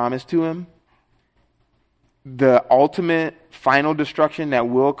what was promised to him, the ultimate final destruction that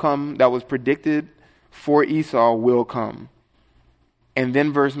will come, that was predicted for Esau, will come. And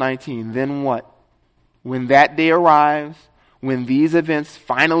then verse 19, then what? When that day arrives, when these events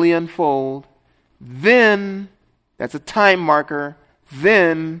finally unfold, then, that's a time marker,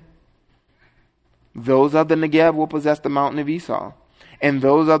 then those of the Negev will possess the mountain of Esau, and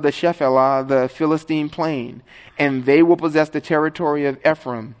those of the Shephelah, the Philistine plain, and they will possess the territory of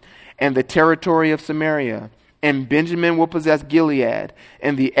Ephraim, and the territory of Samaria, and Benjamin will possess Gilead,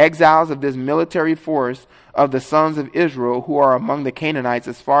 and the exiles of this military force of the sons of Israel who are among the Canaanites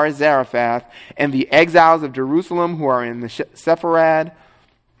as far as Zarephath, and the exiles of Jerusalem who are in the Sepharad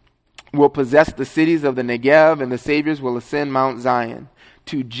will possess the cities of the Negev, and the saviors will ascend Mount Zion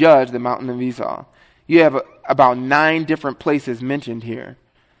to judge the mountain of Esau. You have about 9 different places mentioned here.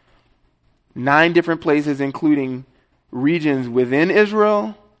 9 different places, including regions within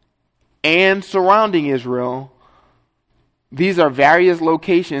Israel and surrounding Israel. These are various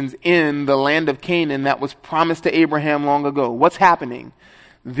locations in the land of Canaan that was promised to Abraham long ago. What's happening?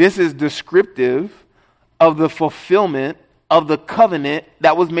 This is descriptive of the fulfillment of the covenant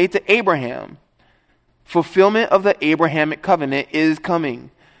that was made to Abraham. Fulfillment of the Abrahamic covenant is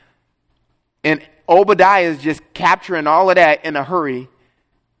coming. And Obadiah is just capturing all of that in a hurry,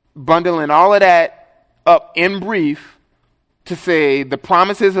 bundling all of that up in brief to say the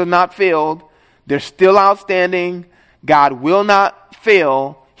promises have not failed. They're still outstanding. God will not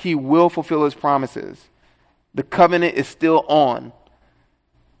fail. He will fulfill his promises. The covenant is still on.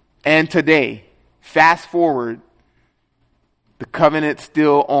 And today, fast forward, the covenant's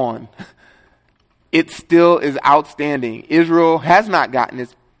still on. It still is outstanding. Israel has not gotten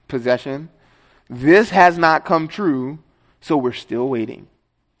its possession. This has not come true, so we're still waiting.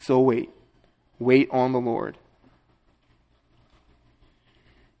 So wait. Wait on the Lord.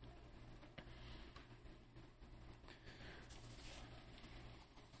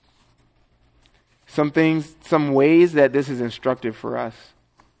 Some ways that this is instructive for us.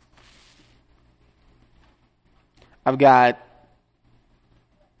 I've got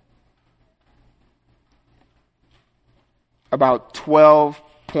about 12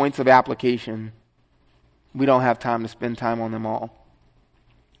 points of application. We don't have time to spend time on them all.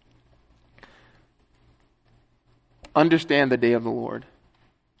 Understand the day of the Lord.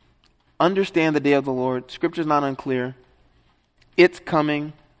 Understand the day of the Lord. Scripture's not unclear. It's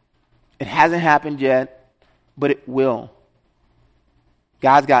coming. It hasn't happened yet, but it will.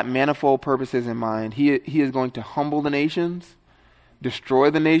 God's got manifold purposes in mind. He is going to humble the nations,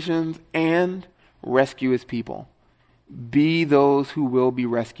 destroy the nations, and rescue his people. Be those who will be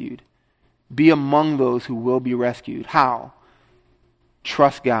rescued. Be among those who will be rescued. How?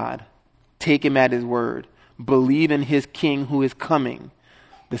 Trust God. Take him at his word. Believe in his king who is coming.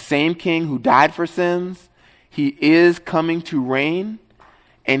 The same king who died for sins. He is coming to reign,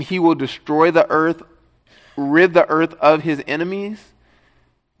 and he will destroy the earth, rid the earth of his enemies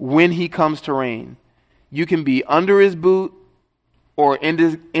when he comes to reign. You can be under his boot or in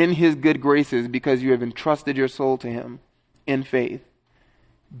his good graces because you have entrusted your soul to him in faith.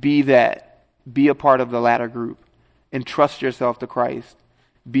 Be that. Be a part of the latter group. Entrust yourself to Christ.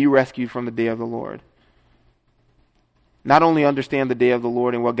 Be rescued from the day of the Lord. Not only understand the day of the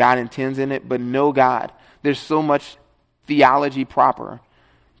Lord and what God intends in it, but know God. There's so much theology proper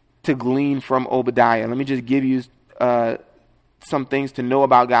to glean from Obadiah. Let me just give you some things to know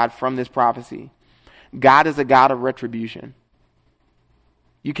about God from this prophecy. God is a God of retribution.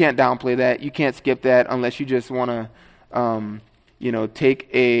 You can't downplay that. You can't skip that unless you just want to,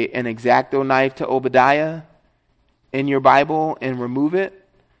 take an X-Acto knife to Obadiah in your Bible and remove it.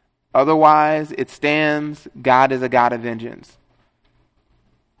 Otherwise, it stands. God is a God of vengeance.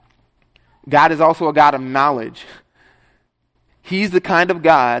 God is also a God of knowledge. He's the kind of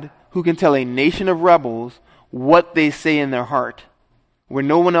God who can tell a nation of rebels what they say in their heart, where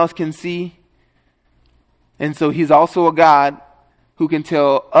no one else can see. And so he's also a God who can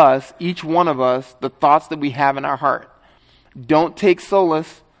tell us, each one of us, the thoughts that we have in our heart. Don't take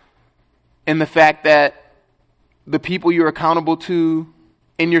solace in the fact that the people you're accountable to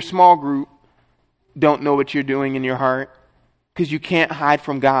in your small group don't know what you're doing in your heart, because you can't hide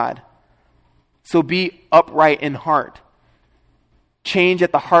from God. So be upright in heart. Change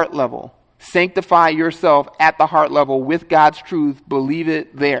at the heart level. Sanctify yourself at the heart level with God's truth. Believe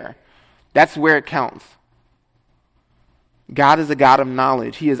it there. That's where it counts. God is a God of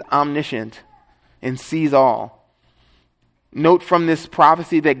knowledge. He is omniscient and sees all. Note from this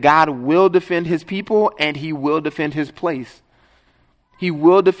prophecy that God will defend his people and he will defend his place. He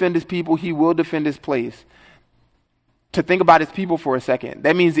will defend his people. He will defend his place. To think about his people for a second,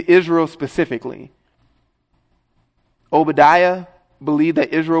 that means Israel specifically. Obadiah believed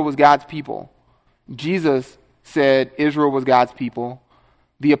that Israel was God's people. Jesus said Israel was God's people.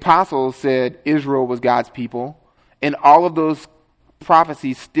 The apostles said Israel was God's people. And all of those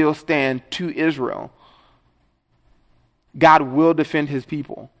prophecies still stand to Israel. God will defend his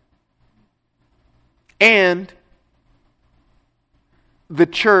people. And the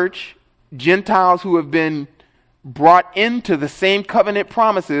church, Gentiles who have been brought into the same covenant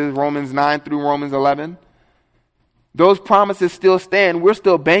promises, Romans 9 through Romans 11, those promises still stand. We're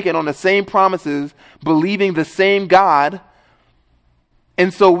still banking on the same promises, believing the same God.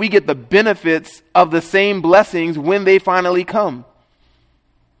 And so we get the benefits of the same blessings when they finally come.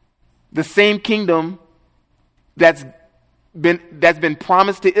 The same kingdom that's been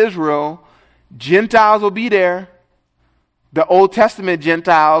promised to Israel, Gentiles will be there. The Old Testament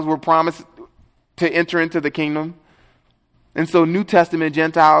Gentiles were promised to enter into the kingdom. And so New Testament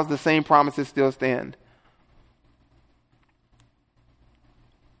Gentiles, the same promises still stand.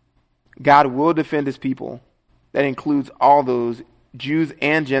 God will defend his people. That includes all those Jews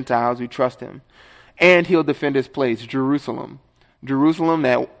and Gentiles who trust him. And he'll defend his place, Jerusalem. Jerusalem,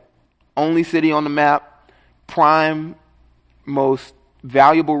 that only city on the map, prime, most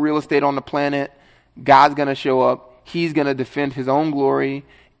valuable real estate on the planet. God's going to show up. He's going to defend his own glory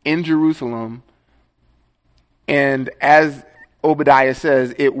in Jerusalem. And as Obadiah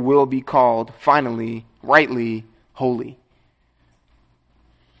says, it will be called, finally, rightly, holy.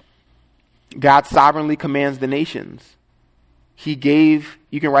 God sovereignly commands the nations. He gave,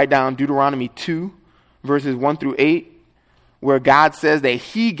 you can write down Deuteronomy 2, verses 1 through 8, where God says that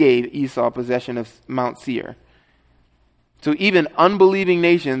he gave Esau possession of Mount Seir. So even unbelieving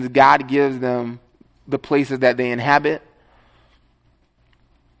nations, God gives them the places that they inhabit.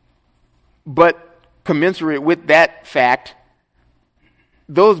 But commensurate with that fact,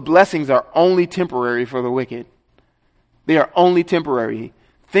 those blessings are only temporary for the wicked. They are only temporary.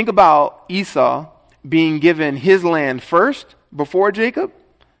 Think about Esau being given his land first before Jacob.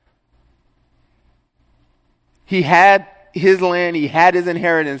 He had his land, he had his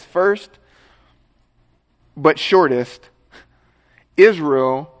inheritance first, but shortest.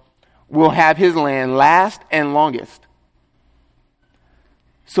 Israel will have his land last and longest.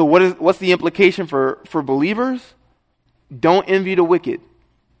 So what's the implication for believers? Don't envy the wicked.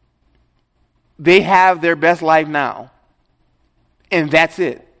 They have their best life now. And that's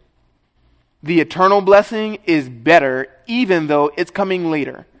it. The eternal blessing is better, even though it's coming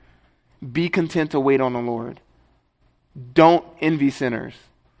later. Be content to wait on the Lord. Don't envy sinners.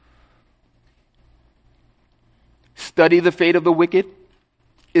 Study the fate of the wicked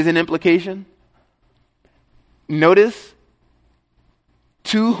is an implication. Notice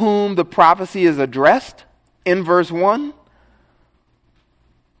to whom the prophecy is addressed in verse 1.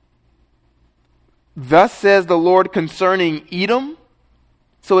 Thus says the Lord concerning Edom.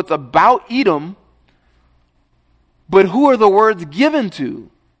 So it's about Edom, but who are the words given to?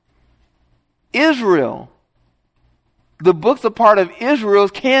 Israel. The book's a part of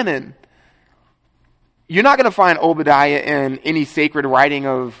Israel's canon. You're not going to find Obadiah in any sacred writing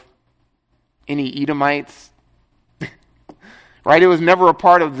of any Edomites. Right? It was never a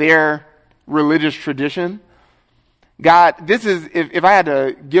part of their religious tradition. God, this is, if I had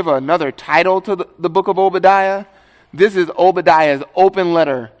to give another title to the book of Obadiah, this is Obadiah's open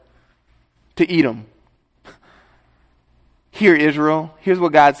letter to Edom. Hear Israel, here's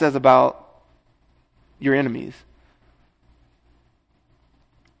what God says about your enemies.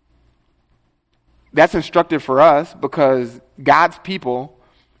 That's instructive for us because God's people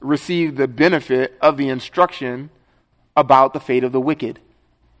receive the benefit of the instruction about the fate of the wicked.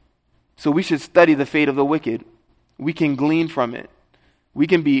 So we should study the fate of the wicked. We can glean from it. We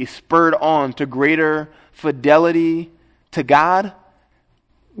can be spurred on to greater fidelity to God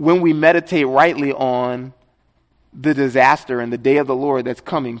when we meditate rightly on the disaster and the day of the Lord that's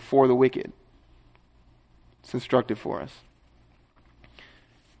coming for the wicked. It's instructive for us.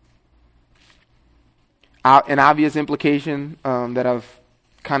 An obvious implication that I've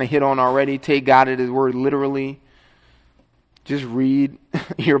kind of hit on already, take God at his word literally. Just read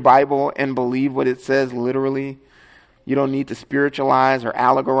your Bible and believe what it says literally. You don't need to spiritualize or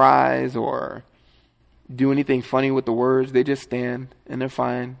allegorize or do anything funny with the words. They just stand and they're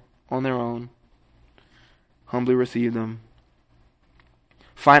fine on their own. Humbly receive them.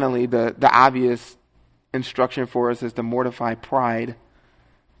 Finally, the obvious instruction for us is to mortify pride.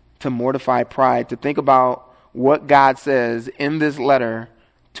 To mortify pride. To think about what God says in this letter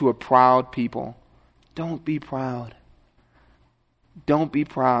to a proud people. Don't be proud. Don't be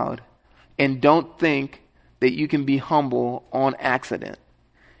proud. And don't think that you can be humble on accident.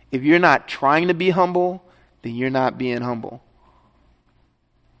 If you're not trying to be humble, then you're not being humble.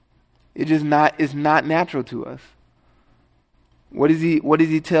 It's not natural to us. What does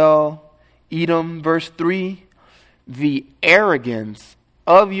he tell Edom? Verse 3, the arrogance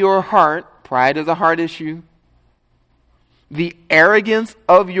of your heart, pride is a heart issue. The arrogance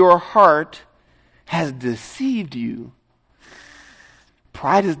of your heart has deceived you.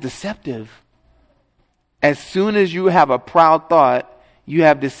 Pride is deceptive. As soon as you have a proud thought, you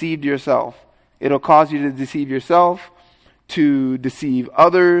have deceived yourself. It'll cause you to deceive yourself, to deceive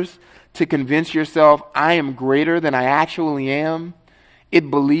others, to convince yourself, I am greater than I actually am. It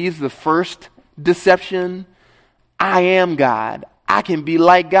believes the first deception, I am God. I can be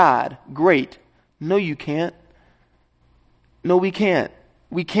like God. Great. No, you can't. No, we can't.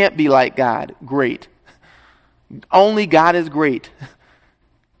 We can't be like God. Great. Only God is great.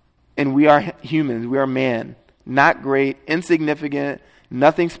 And we are humans. We are man. Not great, insignificant,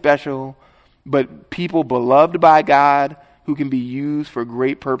 nothing special, but people beloved by God who can be used for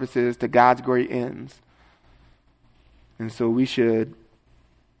great purposes to God's great ends. And so we should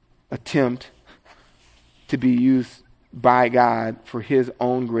attempt to be used by God for his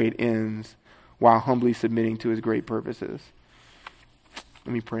own great ends while humbly submitting to his great purposes.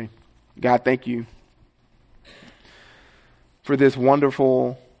 Let me pray. God, thank you for this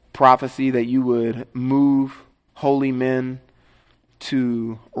wonderful prophecy that you would move holy men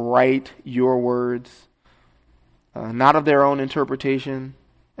to write your words, not of their own interpretation,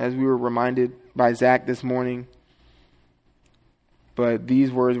 as we were reminded by Zach this morning, but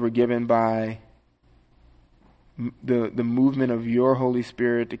these words were given by the movement of your Holy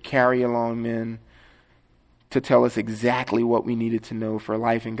Spirit to carry along men to tell us exactly what we needed to know for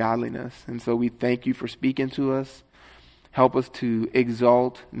life and godliness. And so we thank you for speaking to us. Help us to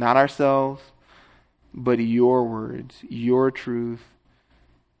exalt not ourselves, but your words, your truth,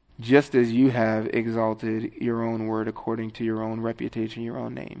 just as you have exalted your own word according to your own reputation, your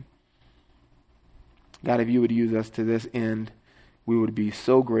own name. God, if you would use us to this end, we would be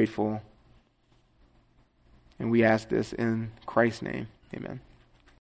so grateful. And we ask this in Christ's name. Amen.